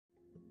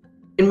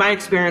In my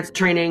experience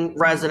training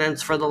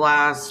residents for the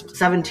last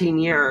 17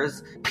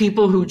 years,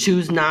 people who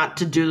choose not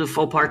to do the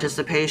full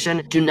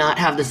participation do not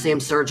have the same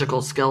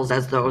surgical skills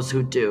as those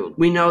who do.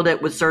 We know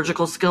that with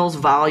surgical skills,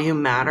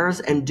 volume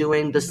matters, and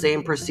doing the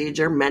same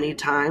procedure many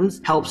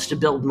times helps to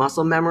build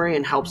muscle memory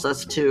and helps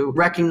us to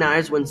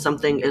recognize when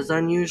something is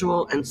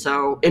unusual. And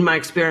so in my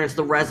experience,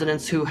 the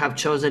residents who have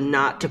chosen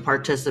not to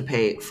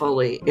participate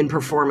fully in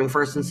performing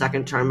first and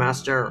second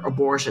trimester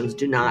abortions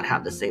do not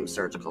have the same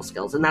surgical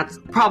skills. And that's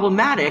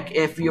problematic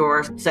if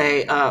you're,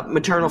 say, a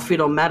maternal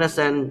fetal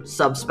medicine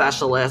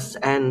subspecialist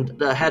and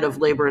the head of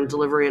labor and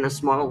delivery in a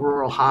small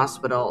rural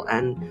hospital,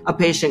 and a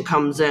patient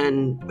comes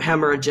in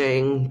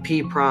hemorrhaging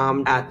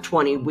PPROM at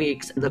 20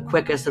 weeks. The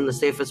quickest and the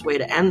safest way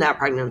to end that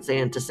pregnancy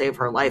and to save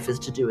her life is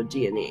to do a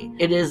D&E.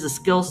 It is a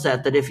skill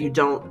set that if you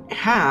don't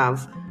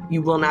have,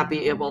 you will not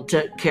be able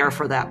to care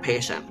for that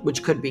patient,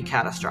 which could be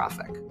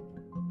catastrophic.